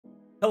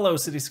Hello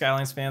City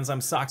Skylines fans, I'm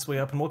Soxway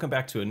Up and welcome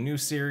back to a new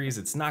series.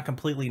 It's not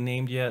completely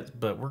named yet,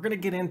 but we're going to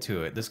get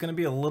into it. There's going to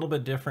be a little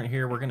bit different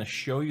here. We're going to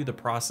show you the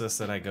process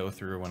that I go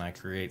through when I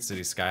create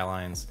City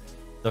Skylines.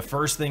 The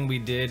first thing we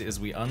did is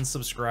we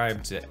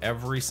unsubscribed to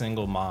every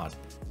single mod.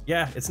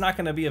 Yeah, it's not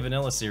going to be a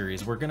vanilla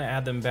series. We're going to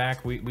add them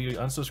back. We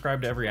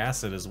unsubscribed to every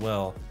asset as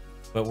well,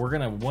 but we're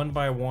going to one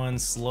by one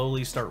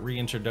slowly start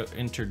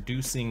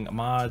reintroducing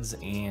mods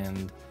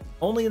and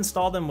only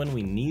install them when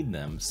we need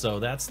them. So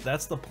that's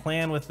the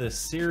plan with this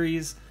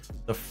series.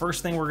 The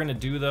first thing we're gonna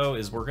do though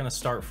is we're gonna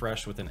start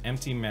fresh with an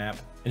empty map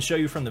and show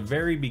you from the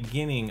very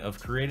beginning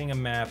of creating a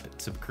map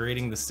to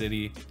creating the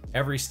city,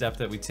 every step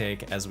that we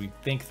take as we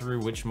think through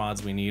which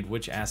mods we need,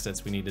 which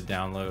assets we need to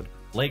download.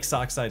 Lake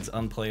Sockside is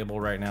unplayable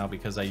right now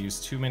because I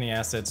use too many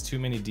assets, too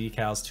many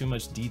decals, too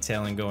much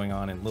detailing going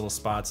on in little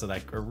spots that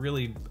I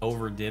really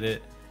overdid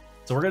it.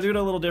 So we're gonna do it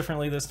a little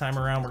differently this time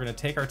around. We're gonna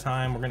take our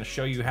time. We're gonna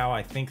show you how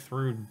I think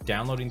through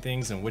downloading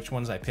things and which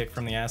ones I pick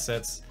from the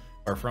assets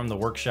or from the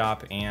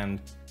workshop, and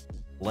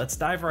let's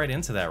dive right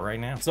into that right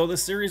now. So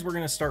this series, we're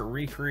gonna start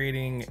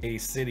recreating a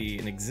city,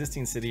 an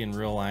existing city in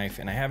real life,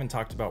 and I haven't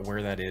talked about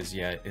where that is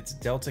yet. It's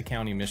Delta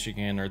County,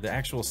 Michigan, or the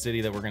actual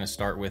city that we're gonna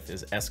start with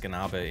is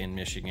Escanaba in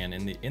Michigan,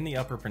 in the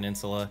Upper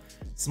Peninsula.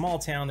 Small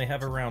town, they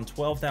have around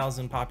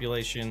 12,000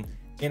 population.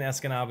 In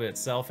Escanaba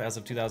itself, as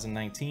of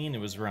 2019, it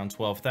was around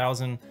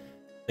 12,000.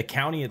 The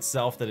county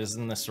itself that is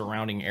in the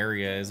surrounding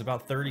area is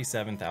about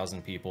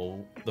 37,000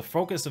 people. The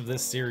focus of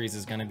this series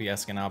is going to be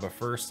Escanaba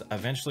first.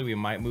 Eventually we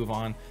might move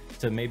on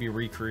to maybe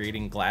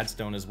recreating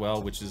Gladstone as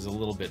well, which is a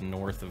little bit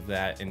north of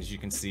that. And as you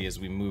can see, as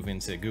we move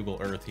into Google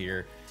Earth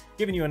here,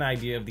 giving you an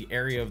idea of the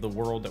area of the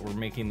world that we're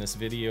making this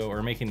video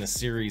or making this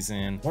series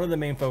in. One of the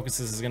main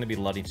focuses is going to be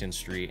Ludington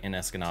Street in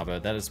Escanaba.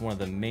 That is one of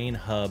the main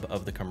hub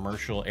of the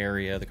commercial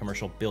area, the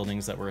commercial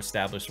buildings that were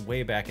established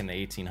way back in the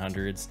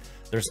 1800s.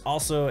 There's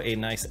also a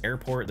nice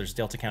airport. There's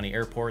Delta County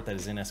Airport that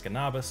is in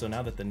Escanaba. So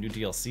now that the new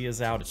DLC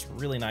is out, it's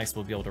really nice.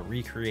 We'll be able to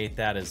recreate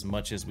that as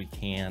much as we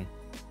can.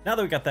 Now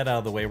that we got that out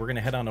of the way, we're going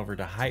to head on over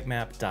to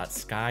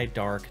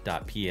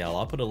hypemap.skydark.pl.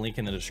 I'll put a link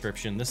in the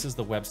description. This is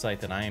the website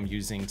that I am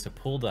using to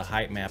pull the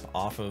hype map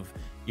off of,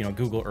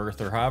 Google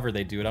Earth or however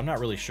they do it. I'm not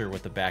really sure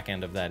what the back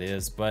end of that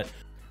is, but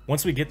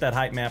once we get that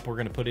hype map, we're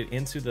going to put it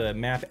into the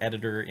map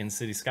editor in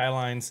City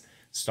Skylines,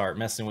 start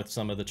messing with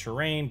some of the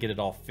terrain, get it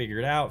all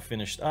figured out,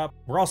 finished up.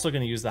 We're also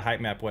going to use the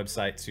hype map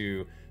website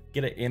to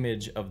get an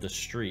image of the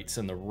streets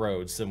and the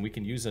roads, and we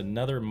can use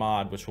another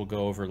mod which we'll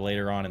go over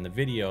later on in the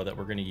video that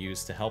we're going to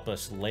use to help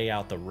us lay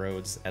out the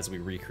roads as we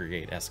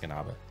recreate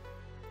Escanaba.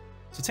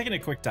 So taking a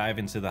quick dive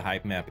into the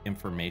hype map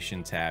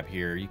information tab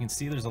here, you can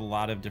see there's a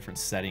lot of different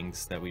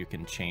settings that we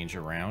can change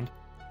around.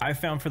 I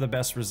found for the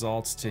best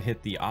results to hit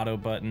the auto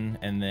button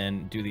and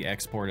then do the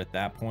export at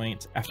that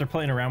point. After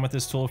playing around with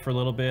this tool for a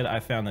little bit, I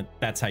found that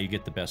that's how you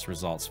get the best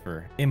results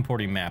for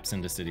importing maps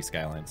into City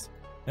Skylines.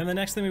 And the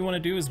next thing we want to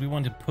do is we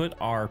want to put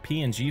our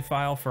PNG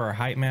file for our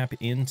hype map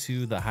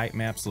into the hype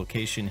maps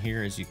location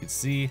here. As you can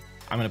see,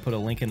 I'm going to put a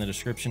link in the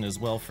description as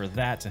well for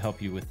that to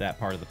help you with that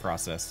part of the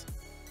process.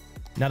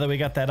 Now that we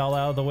got that all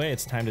out of the way,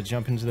 it's time to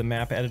jump into the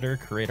map editor,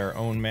 create our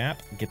own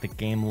map, get the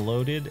game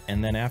loaded,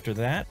 and then after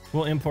that,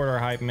 we'll import our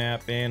hype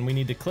map, and we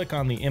need to click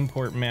on the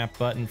import map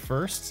button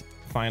first,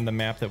 find the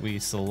map that we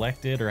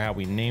selected or how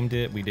we named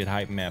it. We did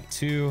hype map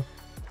 2.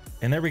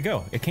 And there we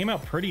go. It came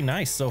out pretty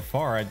nice so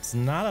far. It's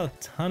not a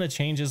ton of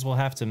changes we'll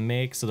have to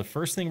make. So the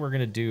first thing we're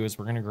going to do is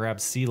we're going to grab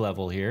sea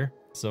level here.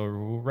 So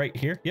right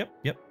here. Yep.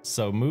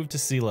 So move to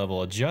sea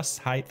level, adjust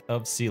height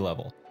of sea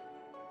level.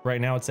 Right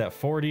now it's at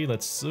 40.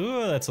 That's a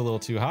little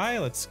too high.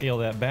 Let's scale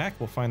that back.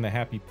 We'll find the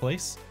happy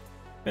place.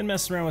 Been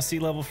messing around with sea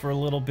level for a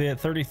little bit.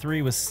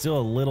 33 was still a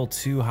little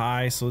too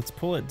high. So let's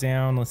pull it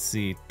down. Let's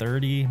see,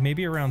 30,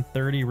 maybe around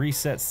 30,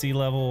 reset sea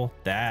level.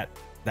 That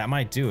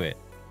might do it.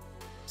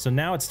 So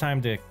now it's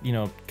time to,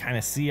 kind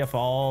of see if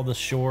all the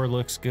shore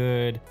looks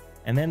good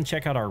and then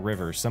check out our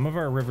rivers. Some of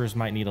our rivers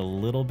might need a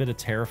little bit of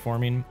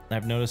terraforming.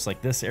 I've noticed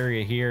like this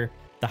area here,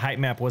 the height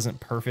map wasn't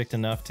perfect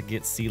enough to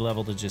get sea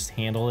level to just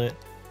handle it.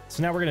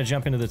 So now we're going to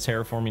jump into the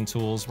terraforming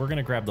tools. We're going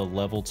to grab the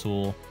level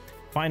tool,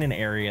 find an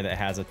area that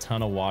has a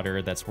ton of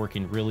water that's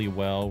working really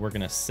well. We're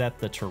going to set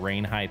the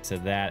terrain height to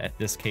that. At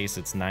this case,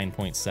 it's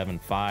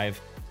 9.75.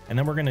 And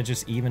then we're going to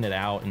just even it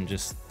out and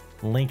just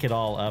link it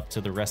all up to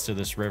the rest of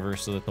this river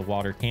so that the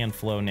water can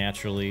flow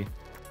naturally.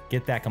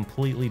 Get that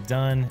completely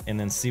done and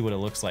then see what it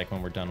looks like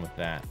when we're done with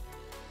that.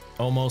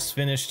 Almost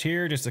finished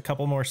here. Just a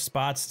couple more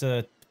spots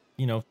to,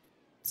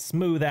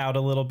 smooth out a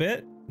little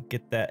bit,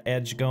 get that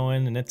edge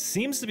going, and it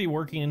seems to be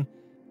working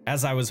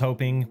as I was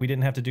hoping. We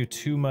didn't have to do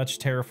too much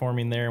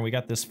terraforming there, and we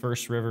got this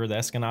first river, the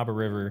Escanaba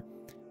River,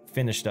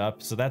 finished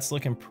up, so that's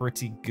looking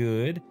pretty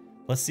good.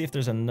 Let's see if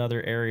there's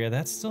another area.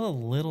 That's still a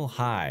little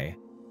high.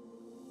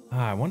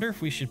 I wonder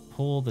if we should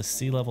pull the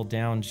sea level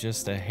down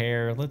just a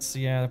hair. Let's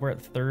see, yeah, we're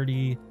at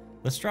 30.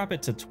 Let's drop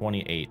it to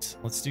 28.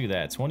 Let's do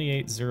that,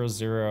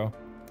 2800.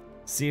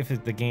 See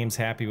if the game's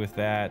happy with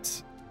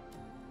that.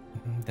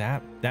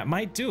 That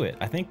might do it.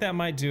 I think that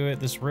might do it.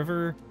 This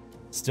river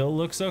still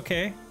looks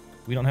okay.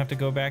 We don't have to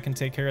go back and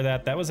take care of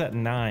that. That was at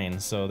 9,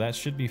 so that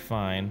should be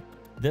fine.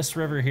 This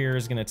river here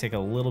is going to take a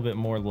little bit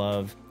more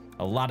love.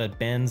 A lot of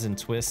bends and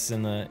twists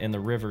in the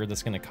river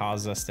that's going to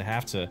cause us to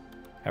have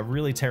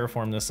really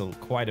terraform this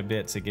quite a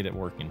bit to get it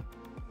working.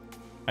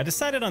 I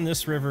decided on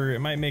this river it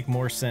might make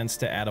more sense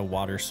to add a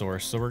water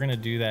source, so we're going to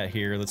do that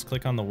here. Let's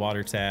click on the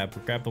water tab,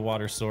 grab the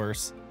water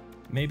source.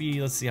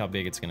 Maybe let's see how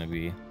big it's going to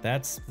be.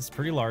 That's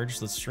pretty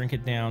large. Let's shrink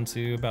it down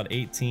to about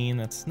 18.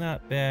 That's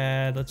not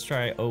bad. Let's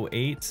try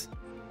 08.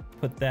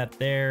 Put that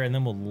there, and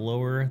then we'll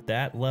lower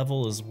that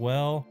level as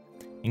well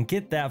and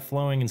get that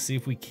flowing and see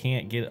if we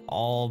can't get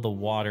all the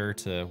water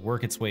to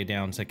work its way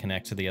down to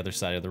connect to the other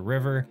side of the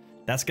river.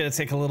 That's going to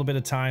take a little bit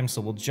of time,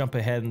 so we'll jump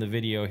ahead in the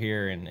video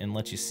here and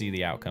let you see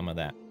the outcome of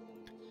that.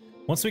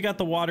 Once we got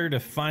the water to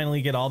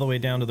finally get all the way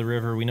down to the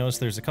river, we notice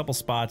there's a couple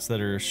spots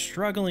that are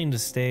struggling to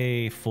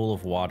stay full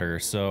of water.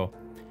 So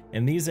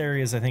in these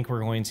areas, I think we're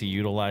going to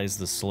utilize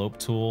the slope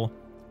tool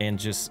and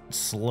just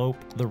slope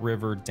the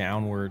river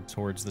downward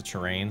towards the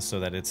terrain so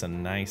that it's a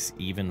nice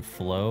even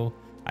flow.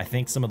 I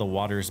think some of the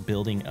water's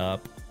building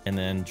up and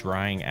then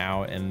drying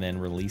out and then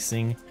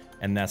releasing,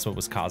 and that's what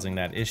was causing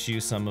that issue.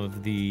 Some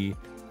of the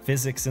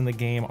physics in the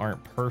game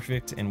aren't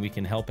perfect, and we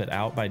can help it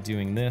out by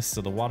doing this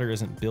so the water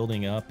isn't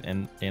building up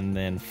and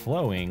then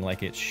flowing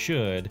like it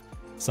should.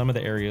 Some of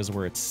the areas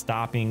where it's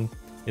stopping,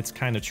 it's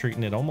kind of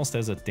treating it almost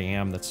as a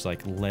dam that's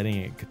like letting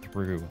it get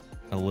through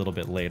a little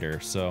bit later.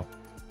 So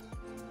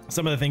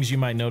some of the things you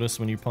might notice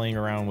when you're playing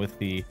around with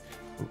the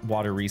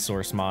water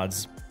resource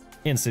mods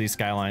in City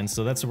Skylines.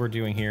 So that's what we're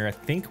doing here. I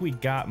think we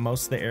got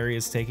most of the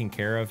areas taken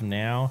care of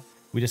now.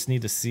 We just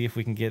need to see if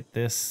we can get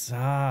this.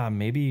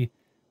 Maybe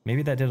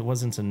that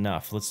wasn't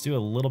enough. Let's do a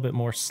little bit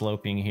more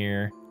sloping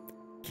here.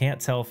 Can't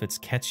tell if it's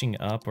catching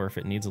up or if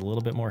it needs a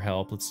little bit more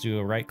help. Let's do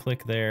a right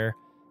click there,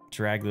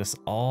 drag this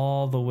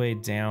all the way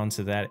down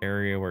to that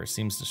area where it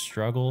seems to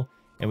struggle.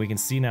 And we can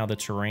see now the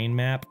terrain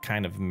map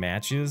kind of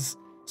matches.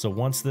 So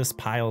once this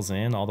piles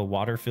in, all the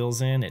water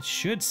fills in, it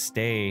should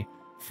stay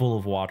full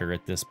of water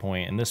at this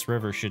point, and this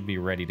river should be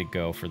ready to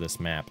go for this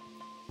map.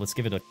 Let's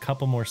give it a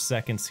couple more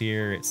seconds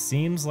here. It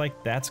seems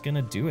like that's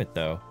gonna do it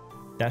though.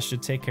 That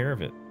should take care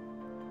of it.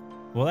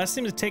 Well, that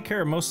seems to take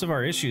care of most of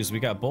our issues.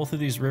 We got both of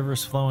these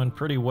rivers flowing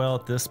pretty well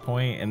at this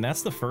point, and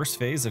that's the first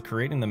phase of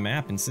creating the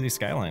map in City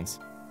Skylines.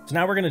 So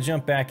now we're going to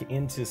jump back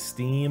into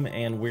Steam,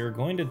 and we're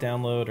going to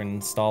download and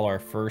install our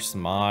first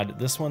mod.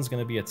 This one's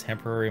going to be a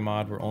temporary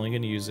mod. We're only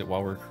going to use it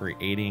while we're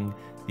creating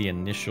the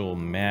initial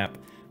map.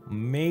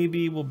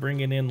 Maybe we'll bring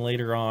it in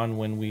later on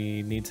when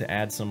we need to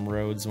add some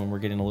roads when we're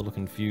getting a little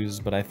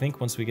confused, but I think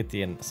once we get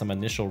some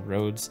initial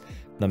roads,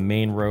 the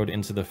main road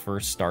into the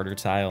first starter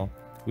tile,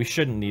 we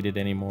shouldn't need it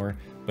anymore.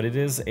 But it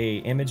is a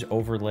image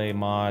overlay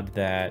mod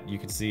that you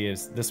can see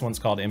is this one's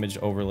called Image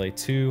Overlay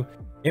 2.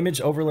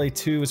 Image Overlay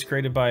 2 was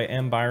created by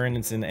M. Byron.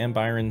 It's in M.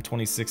 Byron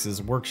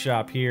 26's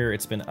workshop here.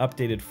 It's been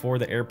updated for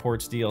the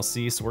Airports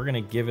DLC, so we're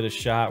gonna give it a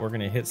shot. We're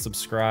gonna hit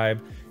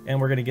subscribe, and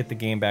we're gonna get the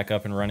game back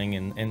up and running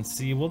and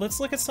see. Well,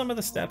 let's look at some of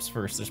the steps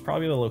first. There's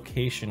probably a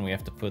location we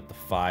have to put the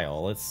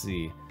file. Let's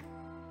see.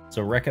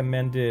 So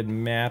recommended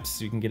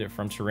maps, you can get it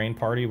from Terrain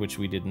Party, which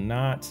we did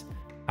not.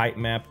 Height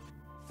map.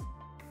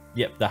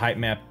 Yep, the height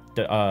map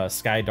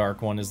Sky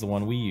Dark one is the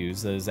one we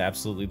use. That is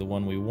absolutely the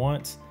one we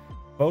want.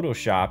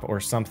 Photoshop or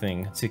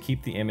something to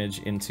keep the image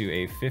into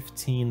a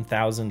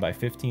 15,000 by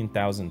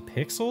 15,000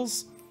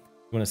 pixels.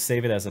 We want to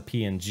save it as a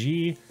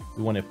PNG.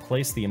 We want to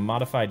place the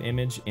modified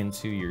image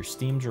into your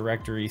Steam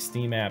directory,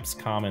 Steam apps,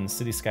 common,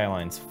 City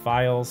Skylines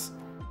files.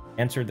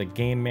 Enter the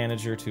game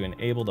manager to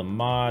enable the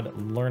mod,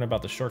 learn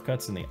about the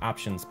shortcuts in the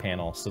options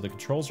panel. So the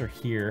controls are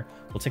here.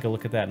 We'll take a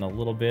look at that in a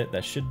little bit.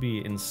 That should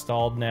be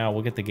installed now.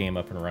 We'll get the game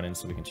up and running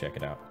so we can check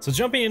it out. So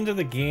jumping into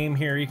the game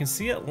here, you can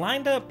see it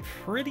lined up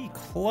pretty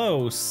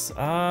close.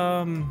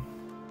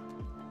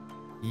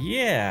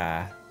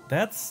 Yeah,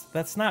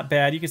 that's not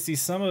bad. You can see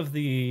some of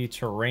the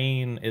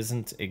terrain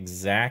isn't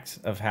exact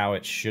of how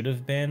it should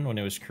have been when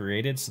it was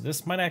created. So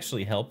this might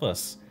actually help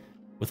us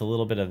with a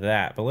little bit of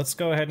that. But let's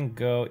go ahead and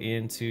go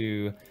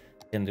into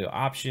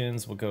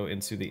options. We'll go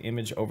into the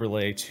Image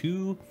Overlay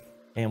 2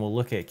 and we'll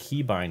look at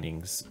key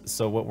bindings.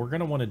 So what we're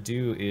gonna wanna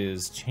do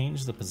is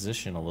change the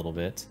position a little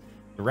bit.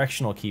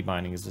 Directional key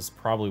bindings is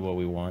probably what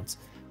we want.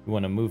 We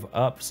wanna move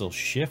up, so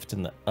shift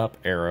and the up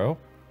arrow.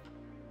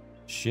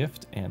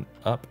 Shift and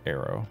up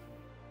arrow.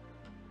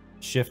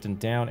 Shift and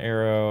down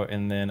arrow,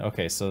 and then,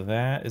 okay, so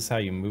that is how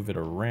you move it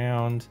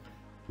around.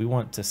 We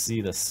want to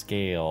see the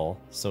scale.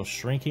 So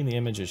shrinking the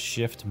image is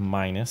shift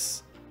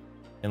minus,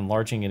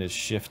 enlarging it is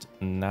shift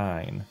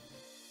 9.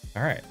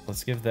 All right,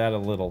 let's give that a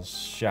little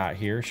shot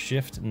here.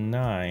 Shift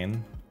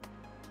 9,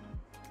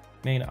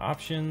 main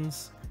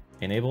options,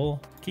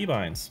 enable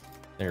keybinds.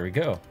 There we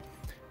go.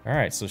 All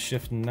right, so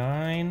shift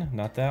 9,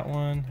 not that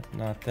one,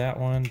 not that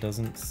one.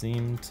 Doesn't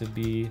seem to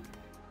be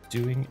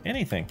doing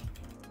anything.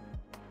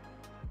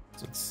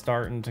 So it's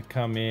starting to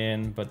come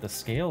in, but the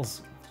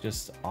scale's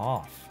just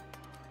off.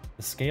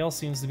 The scale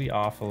seems to be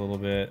off a little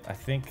bit. I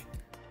think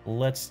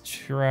let's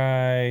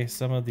try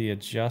some of the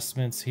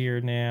adjustments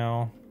here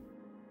now.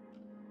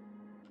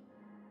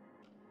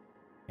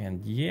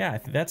 And yeah,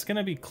 that's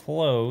gonna be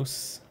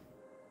close.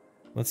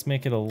 Let's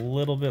make it a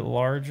little bit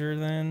larger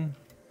then.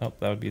 Oh,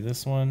 that would be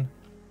this one.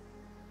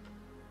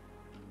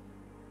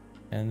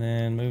 And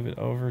then move it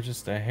over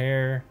just a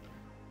hair.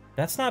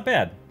 That's not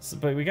bad.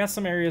 But we got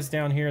some areas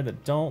down here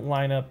that don't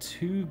line up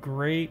too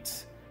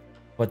great.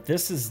 But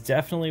this is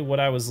definitely what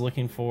I was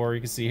looking for.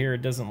 You can see here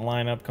it doesn't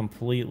line up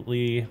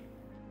completely.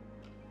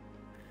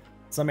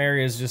 Some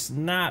areas just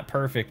not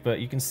perfect,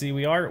 but you can see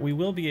we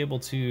will be able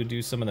to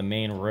do some of the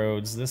main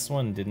roads. This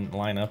one didn't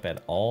line up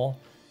at all.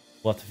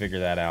 We'll have to figure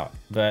that out.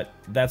 But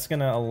that's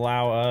gonna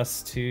allow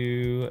us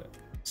to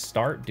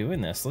start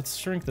doing this. Let's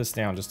shrink this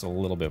down just a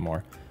little bit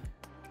more.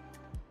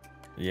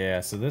 Yeah,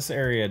 so this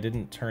area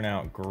didn't turn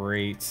out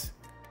great.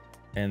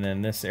 And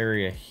then this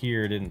area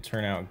here didn't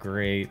turn out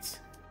great.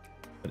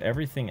 But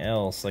everything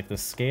else, like the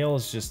scale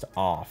is just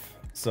off.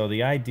 So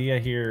the idea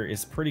here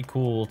is pretty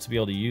cool to be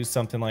able to use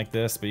something like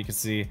this, but you can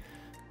see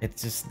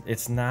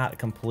it's not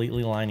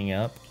completely lining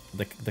up.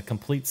 The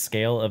complete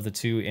scale of the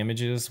two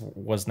images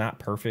was not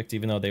perfect,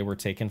 even though they were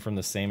taken from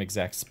the same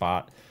exact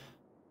spot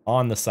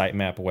on the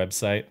sitemap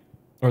website,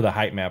 or the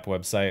height map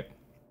website.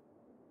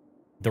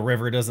 The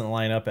river doesn't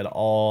line up at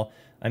all.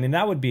 I mean,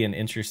 that would be an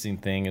interesting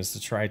thing, is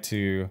to try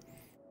to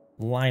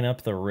line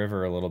up the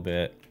river a little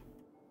bit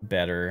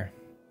better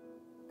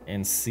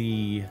and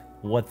see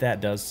what that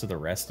does to the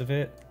rest of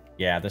it.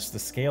 Yeah, the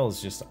scale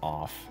is just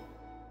off.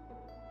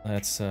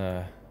 That's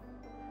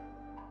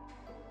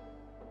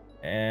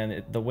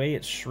and the way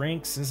it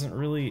shrinks isn't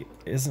really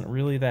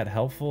that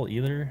helpful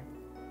either.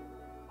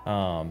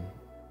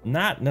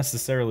 Not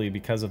necessarily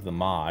because of the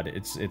mod.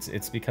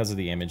 It's because of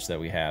the image that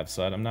we have.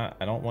 So I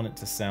don't want it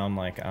to sound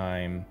like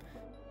I'm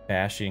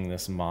bashing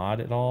this mod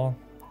at all,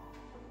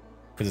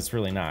 because it's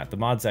really not. The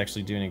mod's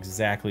actually doing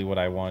exactly what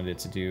I wanted it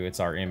to do.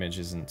 It's our image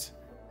isn't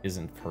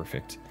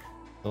perfect.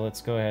 So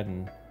let's go ahead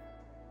and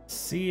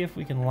see if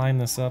we can line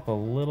this up a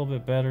little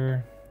bit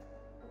better.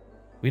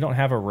 We don't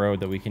have a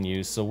road that we can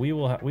use, so we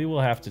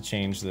will have to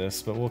change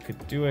this, but we'll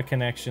do a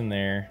connection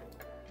there.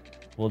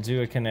 We'll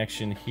do a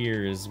connection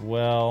here as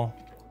well.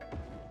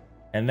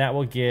 And that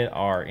will get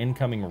our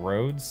incoming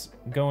roads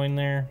going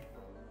there.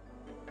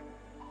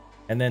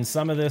 And then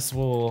some of this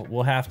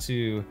we'll have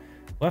to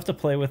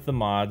play with the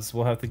mods.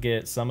 We'll have to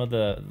get some of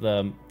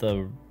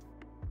the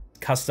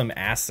custom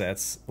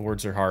assets. The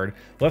words are hard.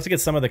 We'll have to get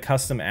some of the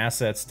custom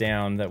assets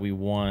down that we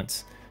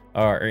want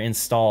or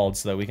installed,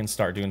 so that we can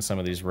start doing some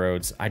of these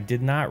roads. I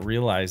did not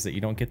realize that you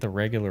don't get the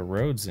regular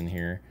roads in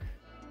here.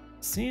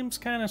 Seems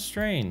kind of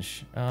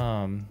strange.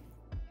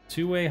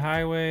 Two-way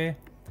highway.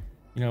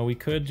 You know, we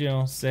could,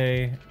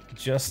 say,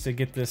 just to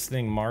get this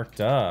thing marked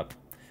up,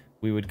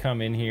 we would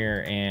come in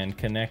here and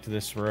connect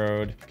this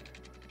road.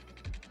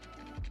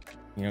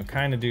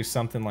 Kind of do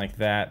something like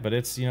that, but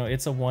it's,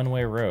 it's a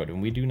one-way road,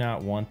 and we do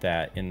not want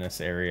that in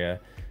this area.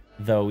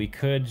 Though we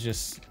could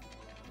just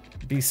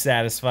be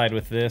satisfied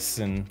with this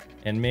and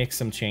make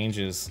some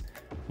changes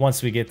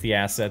once we get the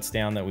assets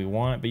down that we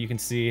want. But you can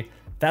see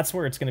that's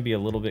where it's going to be a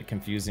little bit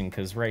confusing,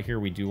 because right here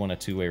we do want a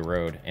two-way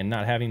road, and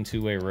not having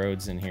two-way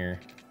roads in here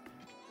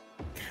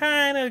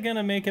kind of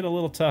gonna make it a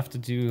little tough to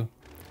do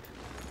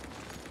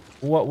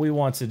what we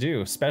want to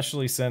do,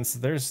 especially since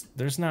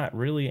there's not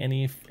really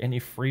any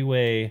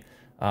freeway.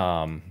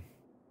 There's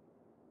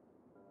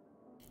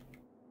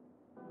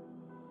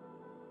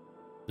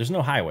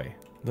no highway.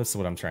 That's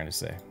what I'm trying to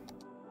say.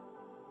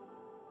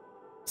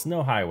 It's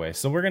no highway.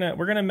 So we're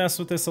gonna mess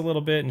with this a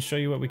little bit and show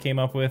you what we came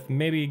up with.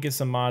 Maybe get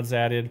some mods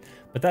added,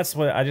 but that's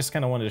what I just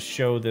kind of wanted to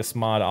show this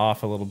mod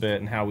off a little bit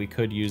and how we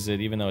could use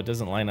it. Even though it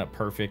doesn't line up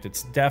perfect,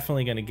 it's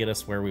definitely going to get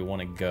us where we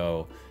want to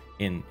go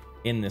in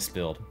this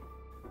build.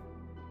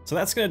 So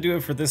that's going to do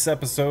it for this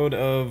episode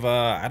of,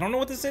 I don't know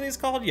what the city is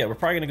called yet. We're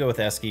probably going to go with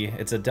Esky.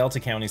 It's a Delta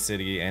County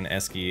city and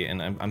Esky,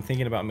 and I'm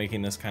thinking about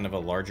making this kind of a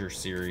larger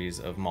series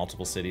of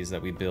multiple cities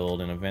that we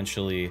build, and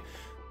eventually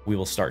we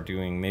will start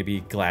doing maybe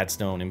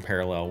Gladstone in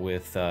parallel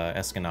with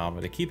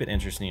Escanaba to keep it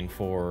interesting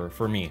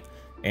for me.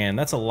 And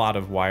that's a lot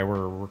of why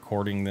we're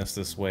recording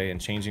this way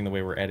and changing the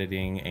way we're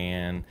editing,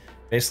 and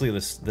basically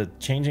the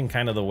changing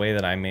kind of the way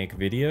that I make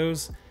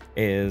videos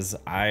is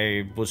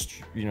I was,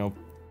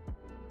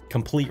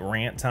 complete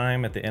rant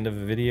time at the end of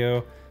a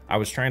video. I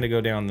was trying to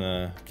go down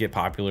the get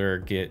popular,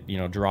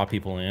 draw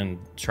people in,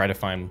 try to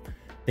find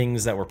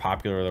things that were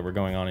popular that were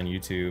going on in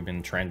YouTube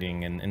and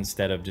trending, and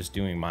instead of just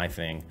doing my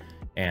thing.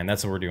 And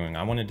that's what we're doing.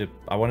 I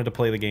wanted to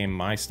play the game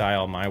my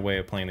style, my way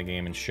of playing the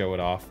game, and show it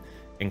off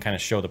and kind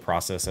of show the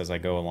process as I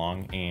go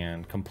along,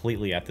 and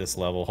completely at this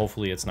level.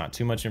 Hopefully it's not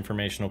too much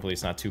information. Hopefully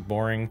it's not too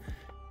boring.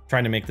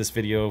 Trying to make this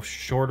video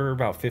shorter,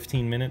 about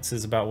 15 minutes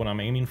is about what I'm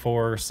aiming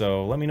for.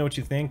 So let me know what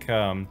you think.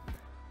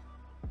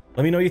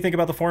 Let me know what you think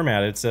about the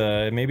format. It's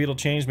maybe it'll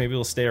change, maybe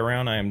it'll stay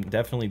around. I am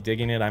definitely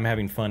digging it. I'm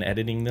having fun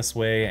editing this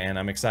way, and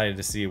I'm excited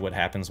to see what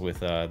happens with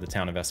the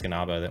town of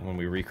Escanaba that when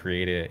we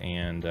recreate it,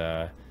 and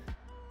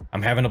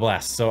I'm having a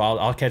blast. So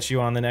I'll catch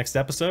you on the next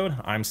episode.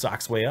 I'm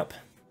Socks Way Up.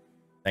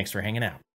 Thanks for hanging out.